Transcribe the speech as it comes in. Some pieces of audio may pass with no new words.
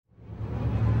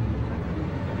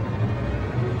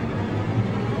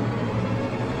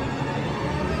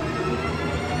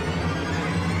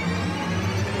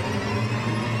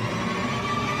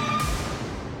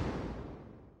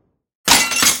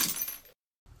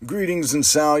Greetings and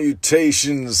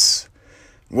salutations.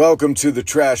 Welcome to the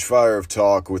Trash Fire of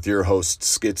Talk with your host,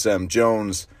 Skitz M.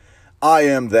 Jones. I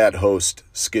am that host,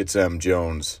 Skitz M.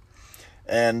 Jones.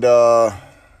 And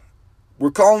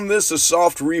we're calling this a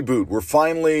soft reboot. We're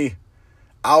finally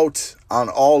out on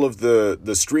all of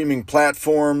the streaming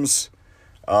platforms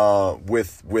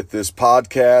with this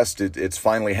podcast. It's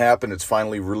finally happened. It's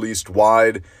finally released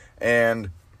wide. And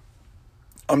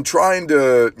I'm trying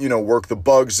to, work the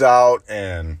bugs out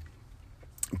and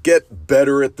get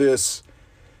better at this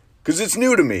because it's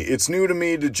new to me. It's new to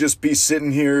me to just be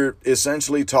sitting here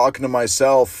essentially talking to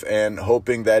myself and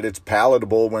hoping that it's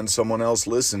palatable when someone else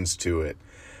listens to it.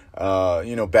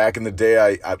 Back in the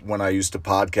day, when I used to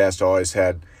podcast, I always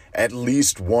had at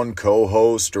least one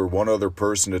co-host or one other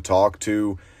person to talk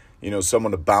to,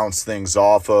 someone to bounce things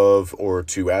off of or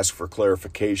to ask for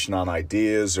clarification on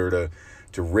ideas or to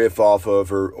riff off of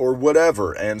or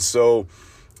whatever. And so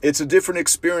it's a different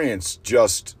experience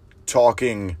just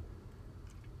talking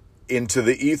into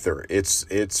the ether.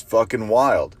 It's fucking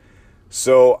wild.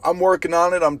 So I'm working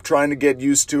on it. I'm trying to get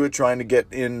used to it, trying to get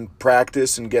in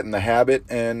practice and get in the habit.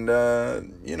 And,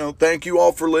 thank you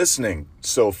all for listening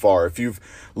so far. If you've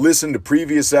listened to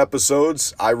previous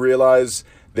episodes, I realize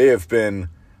they have been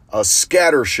a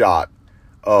scattershot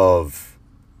of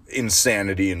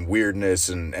insanity and weirdness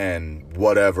and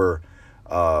whatever,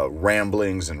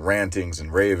 ramblings and rantings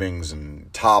and ravings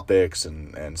and topics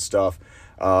and stuff.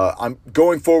 I'm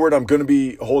going forward. I'm going to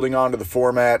be holding on to the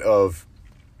format of,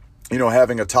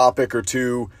 having a topic or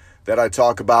two that I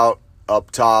talk about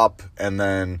up top and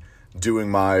then doing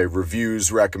my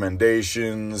reviews,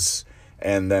 recommendations,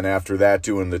 and then after that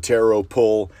doing the tarot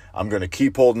pull. I'm going to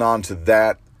keep holding on to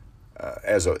that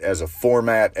as a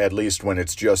format, at least when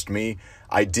it's just me.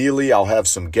 Ideally, I'll have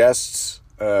some guests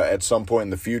at some point in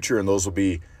the future, and those will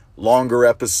be longer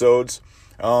episodes.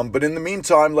 But in the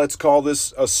meantime, let's call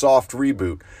this a soft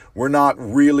reboot. We're not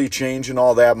really changing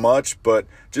all that much, but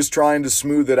just trying to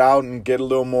smooth it out and get a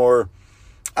little more,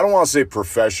 I don't want to say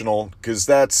professional, because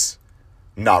that's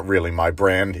not really my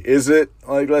brand, is it?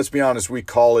 Let's be honest, we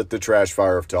call it the Trash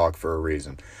Fire of Talk for a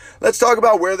reason. Let's talk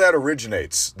about where that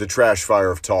originates, the Trash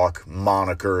Fire of Talk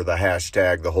moniker, the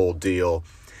hashtag, the whole deal.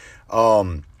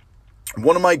 One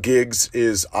of my gigs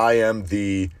is I am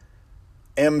the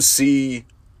MC,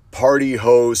 party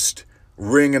host,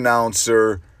 ring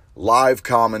announcer, live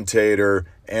commentator,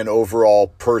 and overall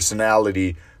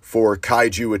personality for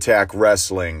Kaiju Attack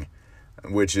Wrestling,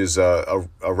 which is a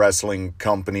wrestling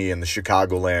company in the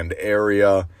Chicagoland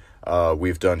area.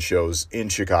 We've done shows in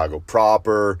Chicago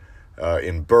proper,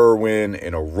 in Berwyn,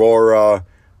 in Aurora,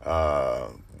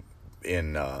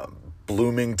 in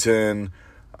Bloomington.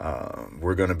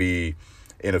 We're going to be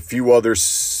in a few other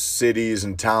cities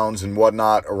and towns and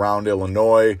whatnot around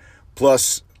Illinois.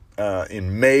 Plus,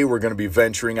 in May, we're going to be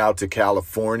venturing out to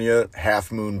California,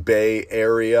 Half Moon Bay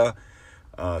area.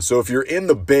 So if you're in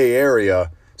the Bay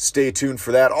Area, stay tuned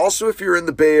for that. Also, if you're in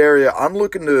the Bay Area, I'm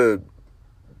looking to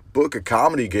book a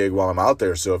comedy gig while I'm out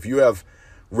there. So if you have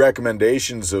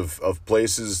recommendations of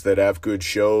places that have good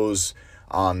shows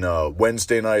on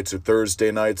Wednesday nights or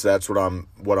Thursday nights, that's what I'm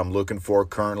looking for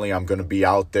currently. I'm going to be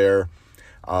out there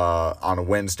on a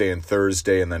Wednesday and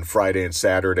Thursday, and then Friday and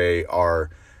Saturday are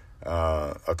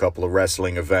a couple of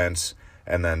wrestling events,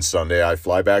 and then Sunday I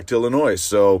fly back to Illinois.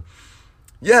 So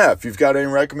yeah, if you've got any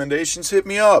recommendations, hit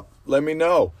me up. Let me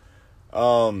know.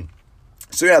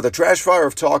 The Trash Fire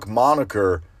of Talk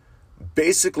moniker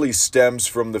basically stems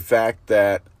from the fact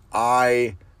that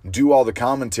I do all the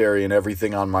commentary and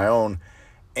everything on my own,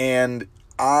 and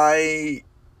I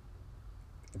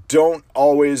don't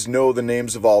always know the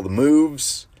names of all the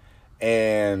moves,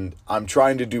 and I'm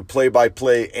trying to do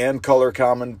play-by-play and color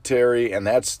commentary, and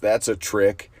that's a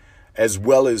trick, as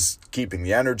well as keeping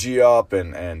the energy up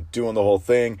and doing the whole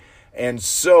thing. And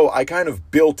so I kind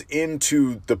of built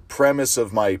into the premise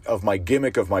of my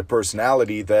gimmick, of my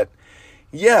personality, that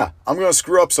yeah, I'm going to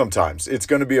screw up sometimes. It's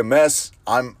going to be a mess.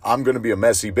 I'm going to be a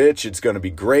messy bitch. It's going to be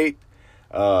great.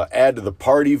 Add to the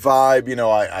party vibe.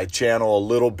 I channel a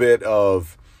little bit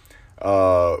of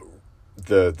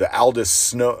the Aldous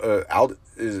Snow.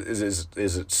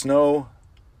 Is it Snow?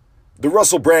 The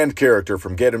Russell Brand character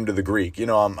from Get Him to the Greek.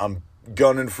 I'm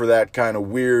gunning for that kind of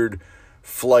weird,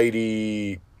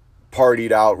 flighty,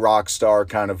 partied out rock star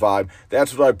kind of vibe.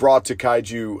 That's what I brought to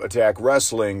Kaiju Attack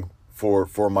Wrestling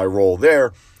for my role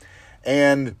there.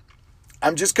 And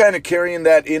I'm just kind of carrying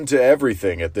that into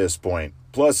everything at this point.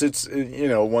 Plus, it's,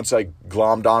 once I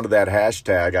glommed onto that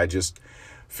hashtag, I just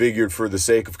figured for the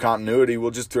sake of continuity,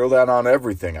 we'll just throw that on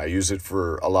everything. I use it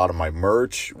for a lot of my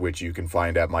merch, which you can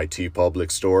find at my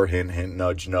TeePublic store. Hint, hint,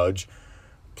 nudge, nudge.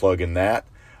 Plug in that.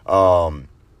 So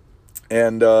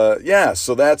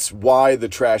that's why the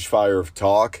Trash Fire of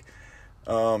Talk,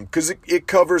 because it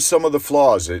covers some of the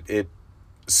flaws. It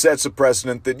sets a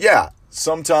precedent that,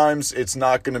 sometimes it's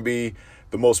not going to be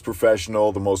the most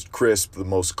professional, the most crisp, the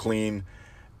most clean.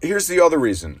 Here's the other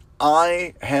reason.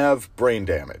 I have brain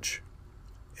damage.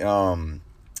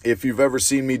 If you've ever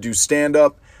seen me do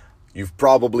stand-up, you've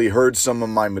probably heard some of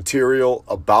my material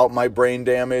about my brain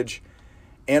damage.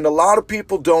 And a lot of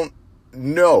people don't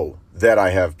know that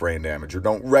I have brain damage or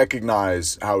don't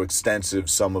recognize how extensive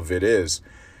some of it is.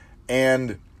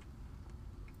 And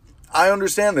I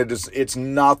understand that it's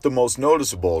not the most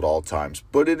noticeable at all times,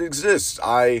 but it exists.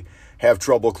 I have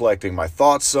trouble collecting my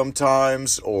thoughts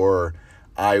sometimes, or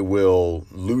I will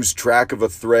lose track of a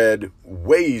thread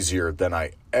way easier than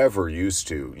I ever used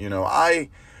to. I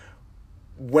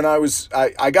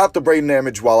got the brain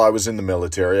damage while I was in the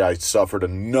military. I suffered a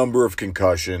number of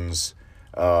concussions,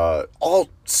 all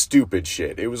stupid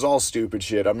shit. It was all stupid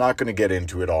shit. I'm not going to get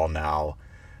into it all now.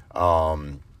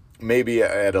 Maybe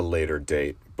at a later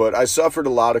date. But I suffered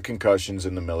a lot of concussions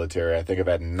in the military. I think I've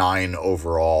had 9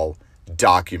 overall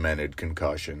documented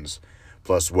concussions,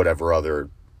 plus whatever other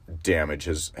damage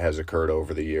has occurred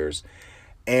over the years.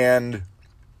 And,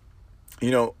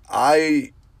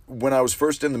 when I was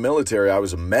first in the military, I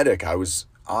was a medic. I was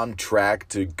on track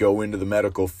to go into the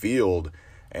medical field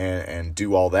and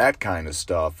do all that kind of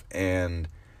stuff. And,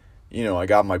 I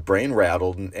got my brain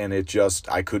rattled and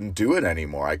I couldn't do it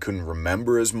anymore. I couldn't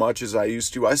remember as much as I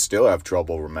used to. I still have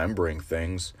trouble remembering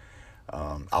things.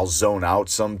 I'll zone out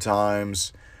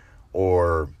sometimes,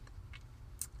 or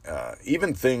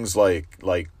even things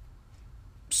like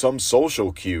some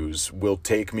social cues will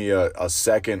take me a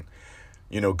second,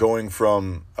 going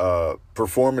from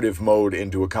performative mode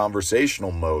into a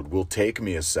conversational mode will take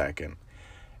me a second.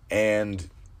 And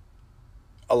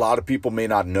a lot of people may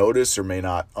not notice or may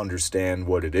not understand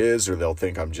what it is, or they'll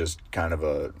think I'm just kind of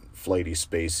a flighty,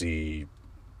 spacey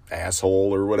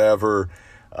asshole or whatever,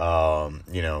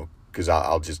 because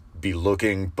I'll just be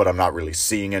looking, but I'm not really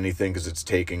seeing anything because it's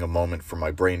taking a moment for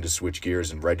my brain to switch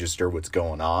gears and register what's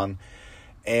going on.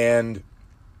 And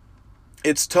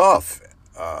it's tough.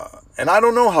 And I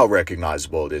don't know how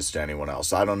recognizable it is to anyone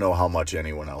else. I don't know how much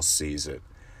anyone else sees it.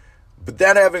 But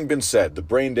that having been said, the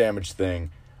brain damage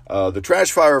thing, the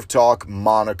Trash Fire of Talk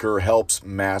moniker helps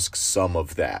mask some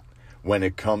of that when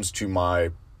it comes to my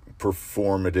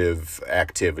performative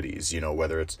activities,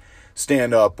 whether it's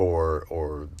stand-up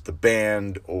or the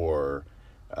band or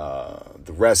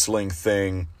the wrestling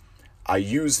thing. I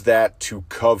use that to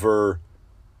cover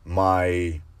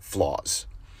my flaws.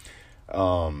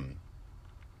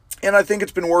 And I think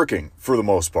it's been working for the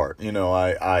most part.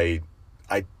 I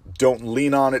don't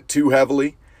lean on it too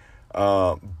heavily,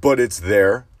 but it's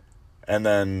there. And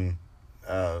then,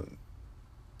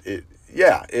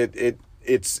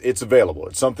 it's available.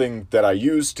 It's something that I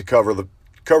use to cover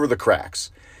the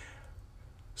cracks.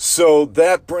 So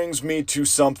that brings me to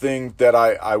something that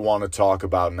I want to talk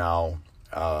about now,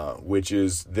 which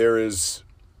is there is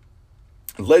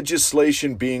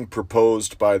legislation being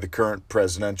proposed by the current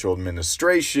presidential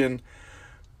administration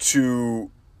in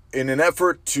an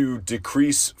effort to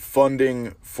decrease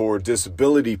funding for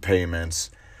disability payments.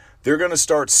 They're going to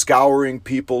start scouring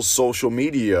people's social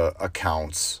media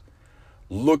accounts,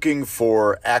 looking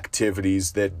for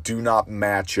activities that do not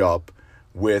match up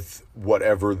with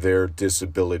whatever their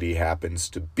disability happens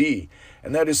to be.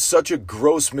 And that is such a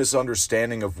gross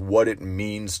misunderstanding of what it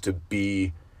means to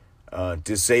be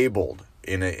disabled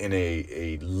in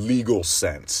a legal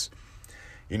sense.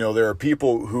 There are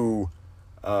people who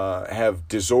have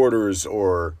disorders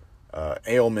or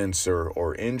ailments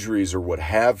or injuries or what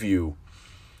have you,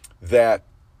 that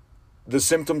the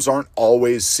symptoms aren't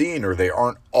always seen, or they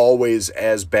aren't always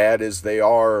as bad as they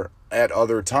are at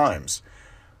other times.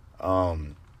 I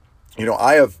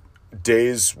have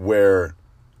days where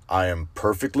I am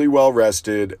perfectly well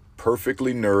rested,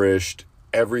 perfectly nourished,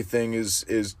 everything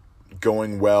is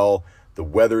going well, the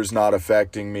weather's not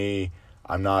affecting me,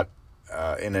 I'm not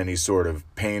in any sort of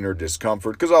pain or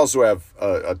discomfort, because I also have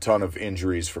a ton of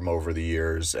injuries from over the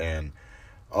years and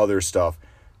other stuff.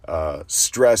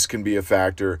 Stress can be a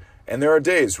factor, and there are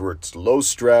days where it's low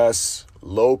stress,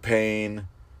 low pain,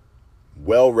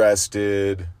 well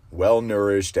rested, well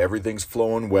nourished, everything's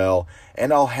flowing well,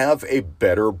 and I'll have a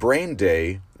better brain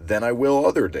day than I will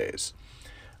other days.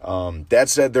 That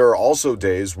said, there are also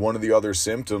days, one of the other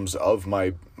symptoms of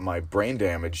my brain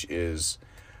damage is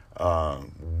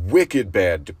wicked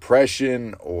bad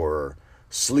depression or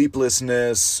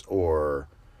sleeplessness or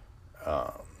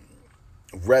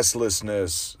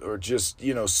restlessness, or just,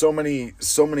 so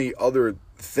many other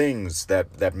things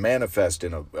that manifest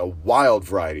in a wild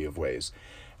variety of ways.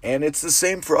 And it's the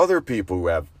same for other people who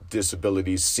have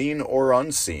disabilities, seen or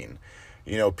unseen.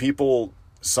 People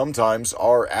sometimes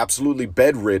are absolutely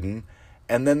bedridden,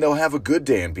 and then they'll have a good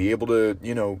day and be able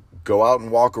to, go out and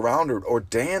walk around or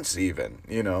dance even,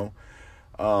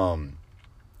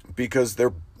 because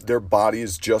their body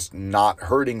is just not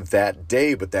hurting that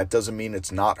day, but that doesn't mean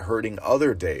it's not hurting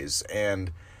other days.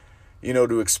 And,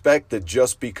 to expect that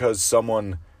just because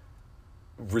someone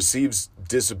receives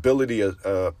disability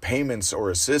payments or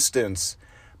assistance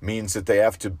means that they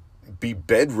have to be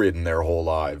bedridden their whole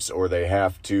lives, or they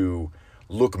have to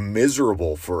look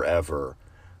miserable forever,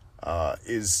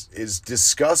 is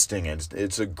disgusting. And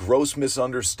it's a gross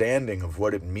misunderstanding of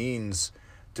what it means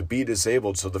to be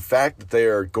disabled. So the fact that they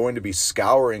are going to be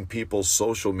scouring people's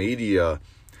social media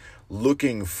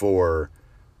looking for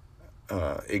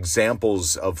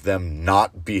examples of them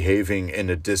not behaving in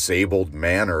a disabled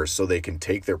manner so they can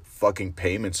take their fucking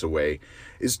payments away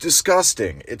is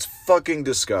disgusting. It's fucking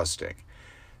disgusting.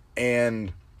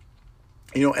 And,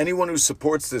 anyone who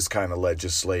supports this kind of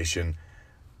legislation,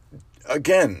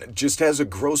 again, just has a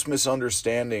gross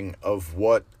misunderstanding of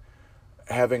what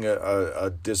having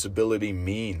a disability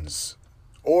means,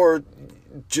 or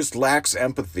just lacks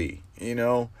empathy.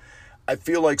 I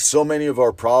feel like so many of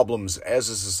our problems as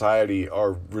a society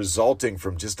are resulting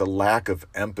from just a lack of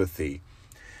empathy.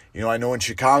 I know in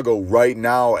Chicago right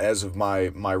now, as of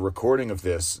my recording of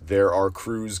this, there are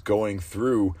crews going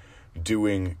through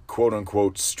doing quote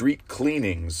unquote street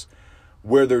cleanings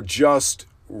where they're just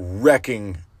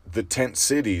wrecking the tent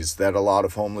cities that a lot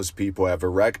of homeless people have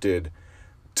erected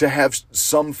to have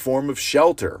some form of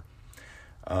shelter.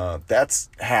 That's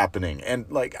happening. And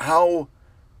how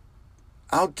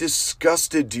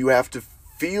disgusted do you have to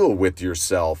feel with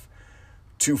yourself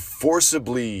to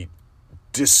forcibly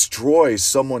destroy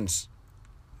someone's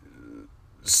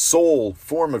sole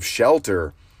form of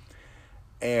shelter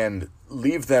and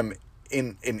leave them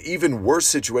in an even worse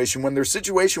situation when their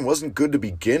situation wasn't good to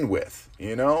begin with?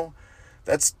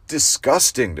 That's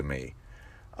disgusting to me.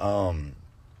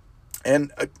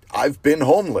 And I've been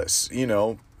homeless,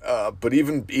 but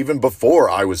even before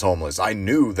I was homeless, I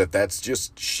knew that that's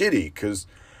just shitty because,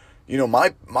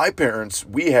 my parents,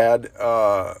 we had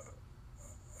a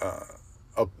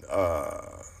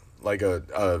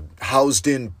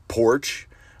housed-in porch,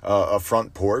 a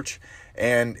front porch,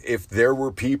 and if there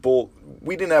were people,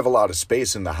 we didn't have a lot of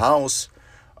space in the house.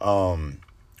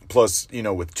 Plus,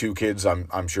 with two kids,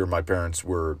 I'm sure my parents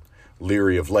were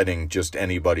leery of letting just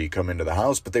anybody come into the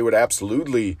house, but they would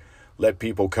absolutely let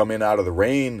people come in out of the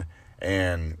rain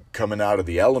and come in out of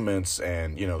the elements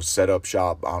and, set up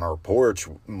shop on our porch,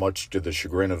 much to the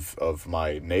chagrin of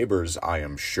my neighbors, I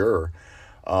am sure.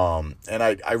 And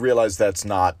I realize that's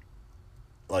not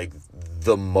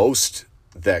the most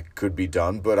that could be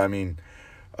done, but I mean,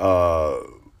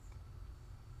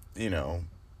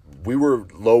 we were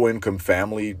low income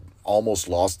family, almost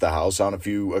lost the house on a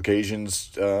few occasions,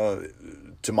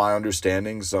 to my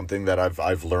understanding. Something that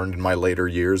I've learned in my later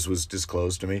years was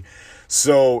disclosed to me.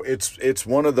 So it's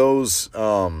one of those,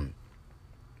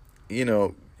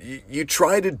 you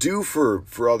try to do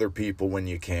for other people when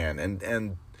you can.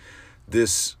 And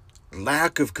this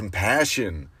lack of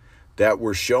compassion that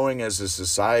we're showing as a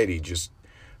society, just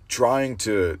trying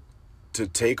to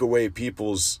take away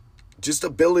people's just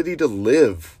ability to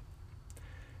live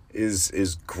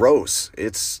is gross.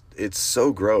 It's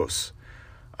so gross.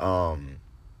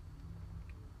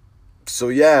 So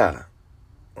yeah,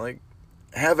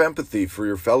 have empathy for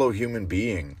your fellow human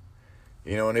being,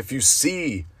 and if you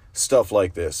see stuff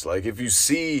like this, if you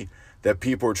see that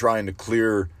people are trying to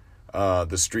clear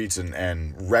the streets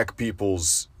and wreck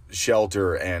people's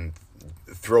shelter and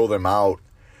throw them out,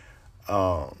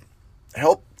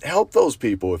 help those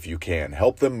people if you can.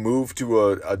 Help them move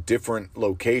to a different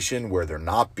location where they're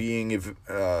not being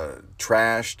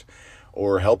trashed,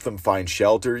 or help them find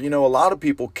shelter. A lot of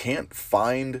people can't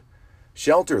find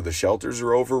shelter. The shelters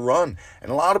are overrun, and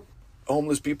a lot of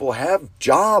homeless people have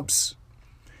jobs,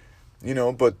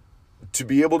 but to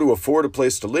be able to afford a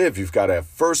place to live, you've got to have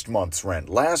first month's rent,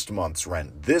 last month's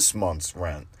rent, this month's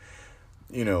rent.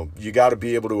 You got to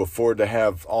be able to afford to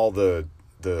have all the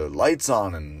lights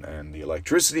on and the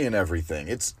electricity and everything.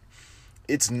 It's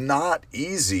not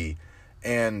easy.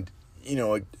 And,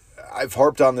 I've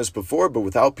harped on this before, but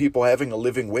without people having a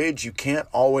living wage, you can't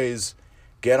always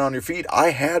get on your feet.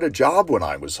 I had a job when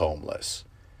I was homeless,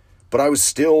 but I was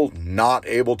still not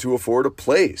able to afford a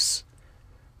place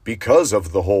because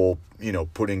of the whole,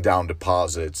 putting down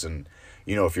deposits and,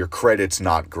 if your credit's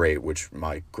not great, which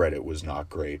my credit was not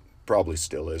great Probably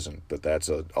still isn't, but that's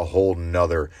a whole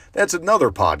nother, that's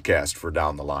another podcast for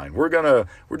down the line. We're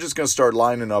just gonna start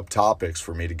lining up topics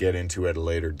for me to get into at a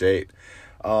later date.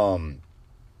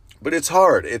 But it's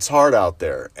hard out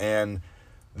there. And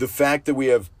the fact that we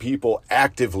have people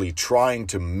actively trying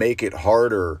to make it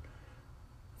harder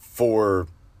for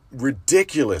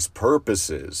ridiculous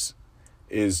purposes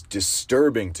is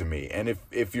disturbing to me. And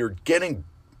if you're getting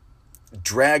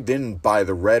dragged in by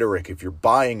the rhetoric, if you're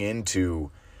buying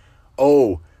into,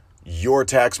 oh, your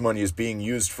tax money is being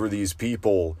used for these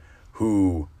people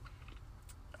who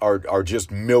are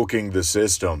just milking the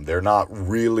system. They don't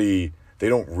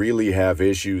really have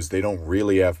issues. They don't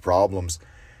really have problems.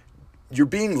 You're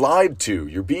being lied to.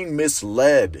 You're being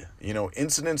misled.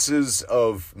 Incidences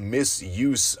of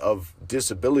misuse of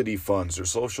disability funds or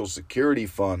Social Security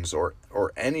funds or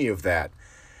any of that.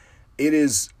 It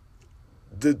is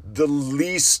the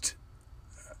least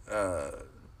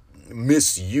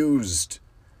misused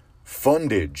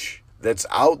fundage that's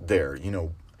out there.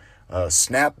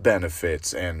 SNAP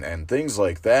benefits and things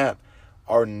like that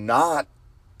are not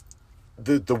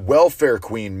the welfare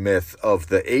queen myth of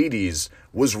the 80s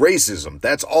was racism.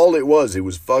 That's all it was. It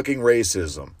was fucking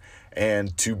racism.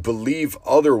 And to believe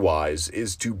otherwise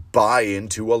is to buy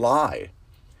into a lie.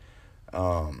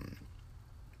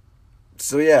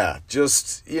 So yeah,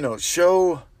 just,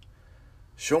 show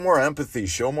more empathy,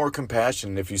 show more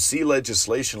compassion. If you see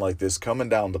legislation like this coming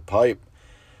down the pipe,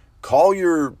 call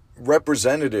your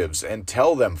representatives and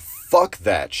tell them, fuck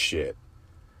that shit.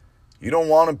 You don't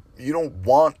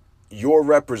want your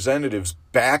representatives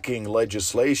backing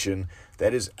legislation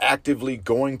that is actively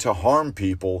going to harm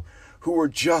people who are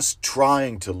just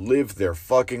trying to live their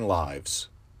fucking lives.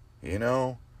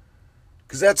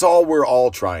 Because that's all we're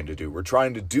all trying to do. We're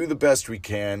trying to do the best we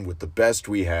can with the best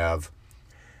we have.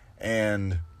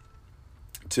 And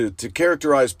to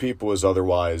characterize people as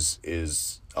otherwise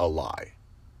is a lie.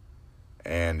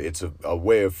 And it's a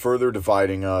way of further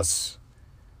dividing us.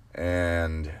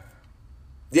 And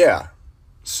yeah.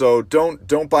 So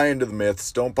don't buy into the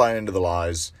myths, don't buy into the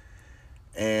lies,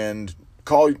 and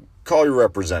call your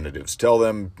representatives. Tell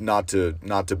them not to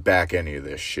back any of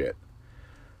this shit.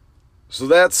 So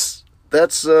that's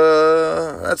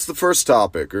the first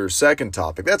topic, or second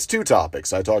topic. That's two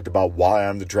topics. I talked about why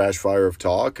I'm the Trash Fire of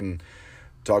Talk, and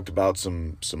talked about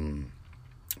some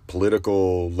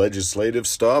political, legislative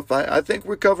stuff. I think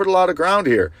we covered a lot of ground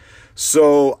here.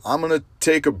 So I'm going to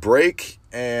take a break,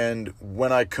 and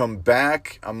when I come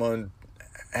back, I'm going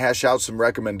to hash out some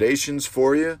recommendations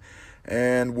for you,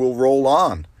 and we'll roll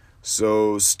on.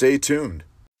 So stay tuned.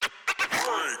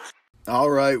 All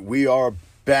right, we are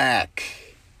back.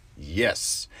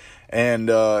 Yes. And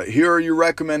here are your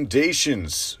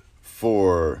recommendations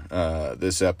for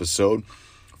this episode.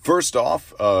 First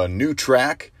off, new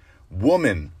track,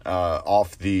 Woman,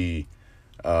 off the...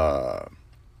 oh,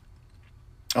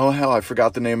 hell, I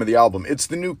forgot the name of the album. It's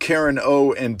the new Karen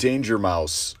O and Danger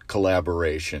Mouse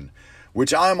collaboration,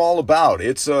 which I'm all about.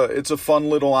 It's a fun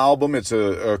little album. It's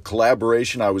a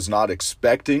collaboration I was not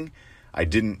expecting. I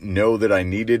didn't know that I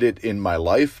needed it in my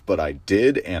life, but I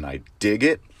did, and I dig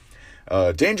it.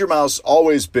 Danger Mouse,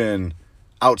 always been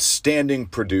outstanding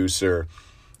producer.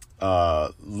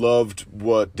 Loved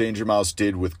what Danger Mouse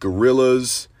did with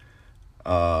Gorillaz.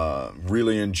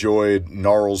 Really enjoyed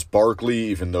Gnarls Barkley,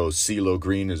 even though CeeLo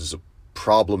Green is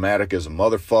problematic as a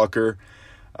motherfucker.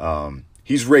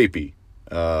 He's rapey.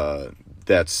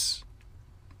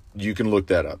 You can look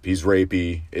that up. He's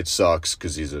rapey. It sucks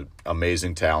because he's an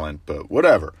amazing talent, but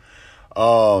whatever.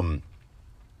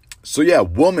 So yeah,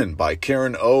 Woman by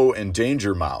Karen O and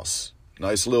Danger Mouse.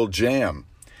 Nice little jam.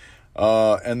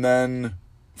 And then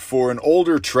for an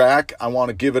older track, I want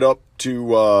to give it up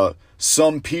to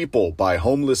Some People by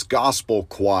Homeless Gospel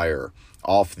Choir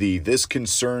off the This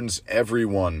Concerns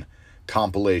Everyone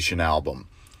compilation album.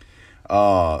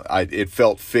 It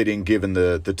felt fitting given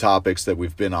the topics that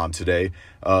we've been on today.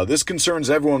 This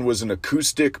Concerns Everyone was an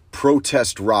acoustic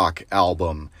protest rock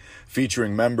album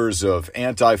featuring members of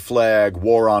Anti-Flag,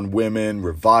 War on Women,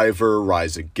 Reviver,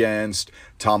 Rise Against,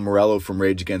 Tom Morello from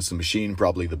Rage Against the Machine,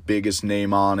 probably the biggest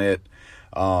name on it.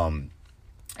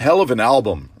 Hell of an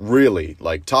album, really,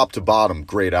 like top to bottom,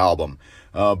 great album.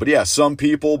 But yeah, Some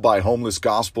People by Homeless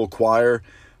Gospel Choir,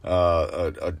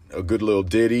 a good little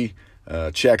ditty.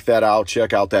 Check that out.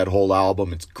 Check out that whole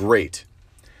album. It's great.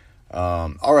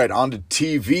 All right, on to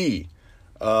TV.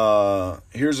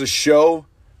 Here's a show.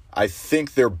 I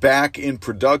think they're back in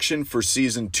production for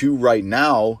season 2 right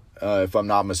now, if I'm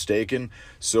not mistaken.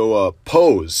 So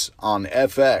Pose on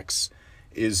FX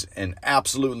is an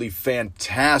absolutely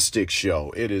fantastic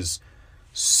show. It is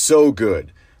so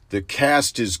good. The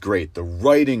cast is great. The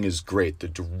writing is great. The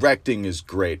directing is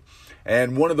great.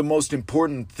 And one of the most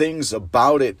important things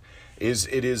about it is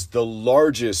the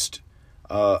largest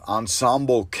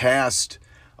ensemble cast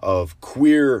of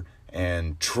queer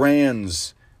and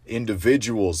trans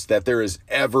individuals that there has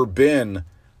ever been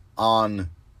on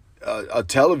a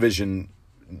television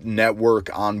network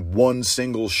on one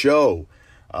single show.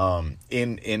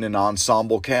 In an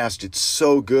ensemble cast. It's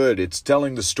so good. It's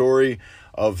telling the story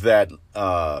of that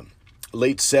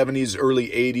late 70s, early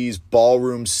 80s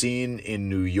ballroom scene in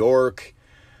New York,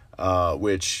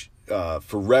 which,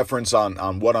 for reference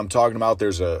on what I'm talking about,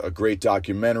 there's a great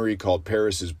documentary called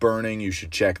Paris is Burning. You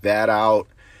should check that out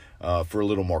for a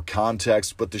little more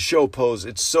context. But the show Pose,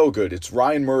 it's so good. It's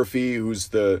Ryan Murphy, who's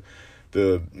the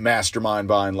mastermind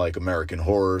behind like American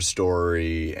Horror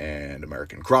Story and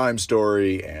American Crime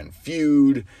Story and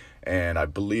Feud, and I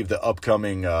believe the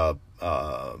upcoming Bob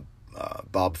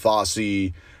Fosse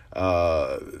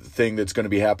thing that's going to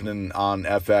be happening on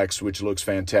FX, which looks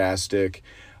fantastic.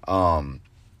 So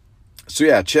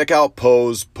yeah, check out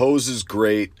Pose. Pose is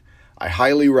great. I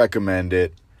highly recommend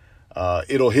it.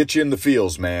 It'll hit you in the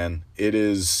feels, man.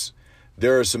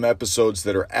 There are some episodes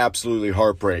that are absolutely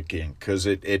heartbreaking because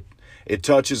it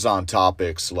touches on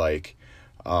topics like,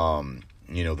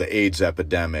 the AIDS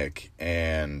epidemic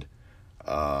and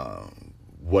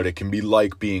what it can be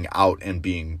like being out and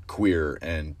being queer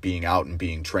and being out and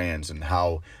being trans, and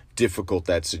how difficult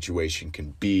that situation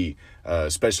can be,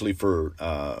 especially for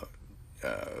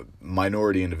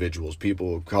minority individuals,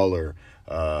 people of color.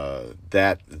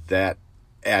 That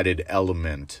added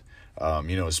element,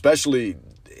 especially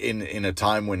in a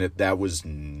time when that was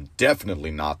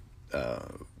definitely not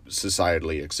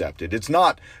societally accepted. It's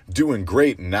not doing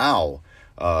great now.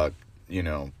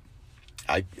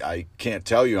 I can't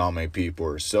tell you how many people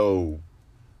are so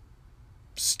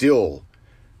still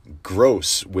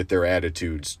gross with their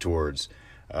attitudes towards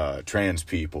trans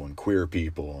people and queer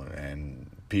people and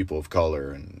people of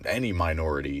color and any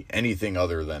minority, anything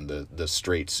other than the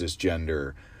straight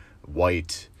cisgender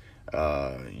white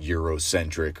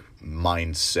Eurocentric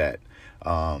mindset.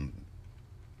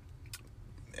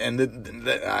 And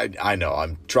I know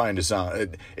I'm trying to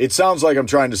sound, it sounds like I'm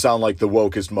trying to sound like the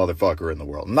wokest motherfucker in the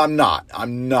world. And I'm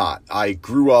not. I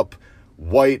grew up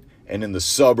white and in the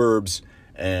suburbs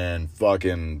and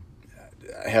fucking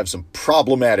have some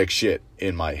problematic shit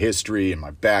in my history and my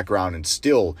background and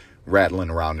still rattling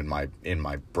around in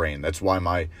my brain. That's why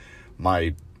my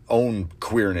own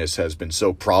queerness has been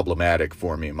so problematic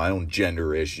for me. My own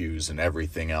gender issues and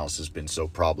everything else has been so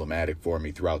problematic for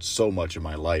me throughout so much of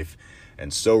my life,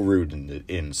 and so rooted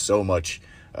in so much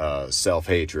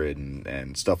self-hatred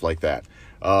and stuff like that.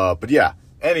 But yeah,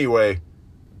 anyway,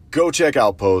 go check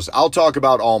out Pose. I'll talk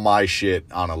about all my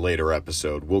shit on a later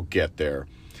episode. We'll get there.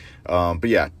 But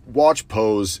yeah, watch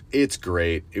Pose. It's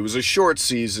great. It was a short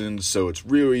season, so it's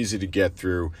real easy to get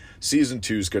through. Season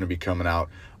 2 is going to be coming out.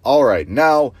 All right,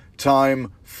 now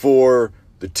time for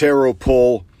the tarot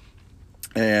pull.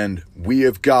 And we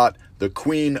have got the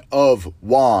Queen of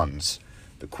Wands.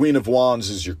 The Queen of Wands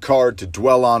is your card to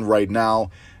dwell on right now.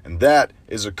 And that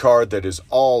is a card that is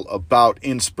all about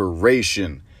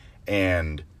inspiration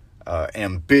and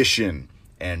ambition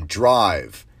and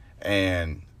drive,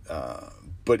 and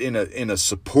but in a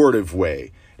supportive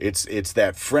way. It's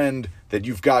that friend that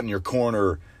you've got in your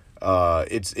corner.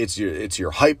 It's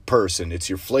your hype person. It's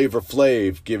your Flavor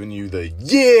Flav giving you the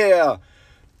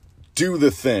do the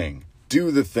thing,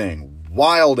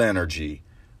 wild energy,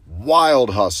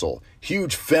 wild hustle,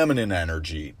 huge feminine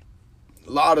energy,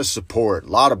 a lot of support, a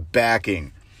lot of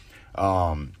backing.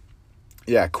 Queen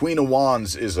of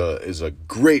Wands is a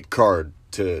great card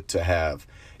to have.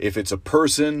 If it's a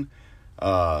person,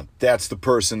 that's the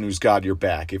person who's got your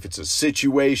back. If it's a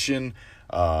situation,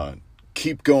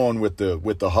 keep going with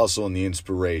the hustle and the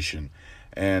inspiration.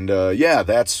 And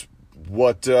that's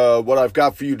what I've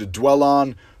got for you to dwell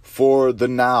on for the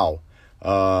now.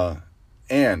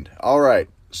 And all right,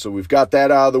 so we've got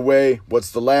that out of the way. What's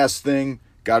the last thing?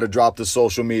 Got to drop the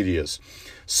social medias.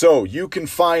 So you can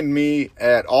find me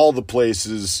at all the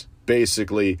places,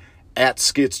 basically, at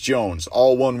Skitz Jones,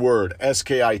 all one word,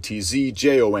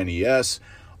 SKITZJONES.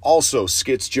 Also,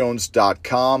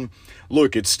 skitsjones.com.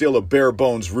 Look, it's still a bare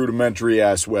bones, rudimentary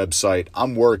ass website.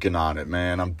 I'm working on it,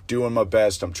 man. I'm doing my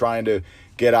best. I'm trying to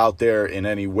get out there in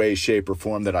any way, shape, or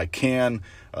form that I can.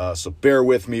 So bear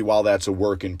with me while that's a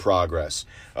work in progress.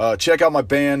 Check out my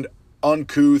band,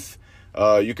 Uncouth.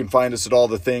 You can find us at all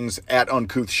the things at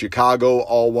Uncouth Chicago,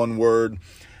 all one word.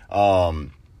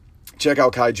 Check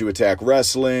out Kaiju Attack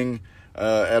Wrestling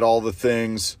at all the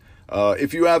things.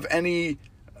 If you have any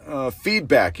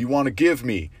feedback you want to give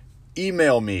me,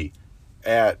 email me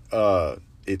at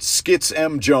it's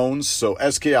skitsmjones, so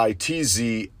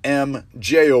SKITZMJONES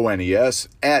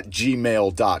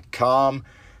 @gmail.com.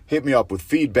 Hit me up with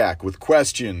feedback, with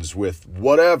questions, with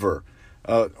whatever.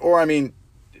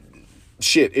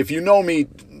 Shit, if you know me,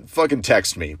 fucking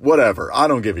text me. Whatever. I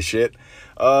don't give a shit.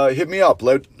 Hit me up.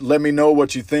 Let me know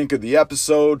what you think of the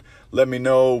episode. Let me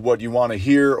know what you want to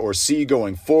hear or see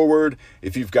going forward.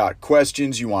 If you've got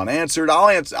questions you want answered,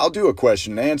 I'll do a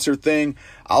question and answer thing.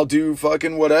 I'll do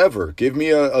fucking whatever. Give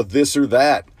me a this or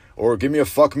that. Or give me a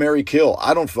fuck, marry, kill.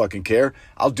 I don't fucking care.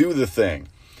 I'll do the thing.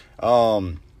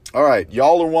 All right.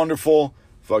 Y'all are wonderful.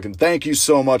 Fucking thank you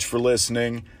so much for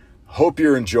listening. Hope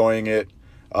you're enjoying it.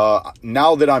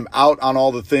 Now that I'm out on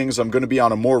all the things, I'm going to be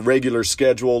on a more regular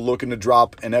schedule, looking to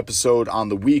drop an episode on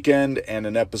the weekend and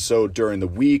an episode during the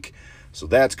week. So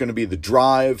that's going to be the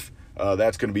drive.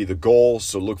 That's going to be the goal.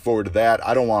 So look forward to that.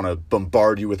 I don't want to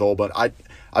bombard you with all, but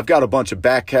I've got a bunch of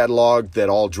back catalog that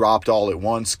all dropped all at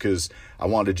once because I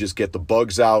wanted to just get the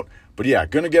bugs out. But yeah,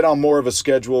 going to get on more of a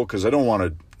schedule because I don't want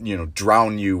to,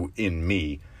 drown you in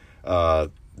me. That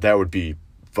would be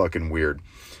fucking weird.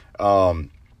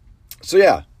 So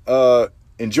yeah,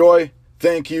 enjoy,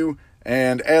 thank you,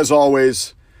 and as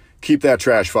always, keep that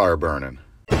trash fire burning.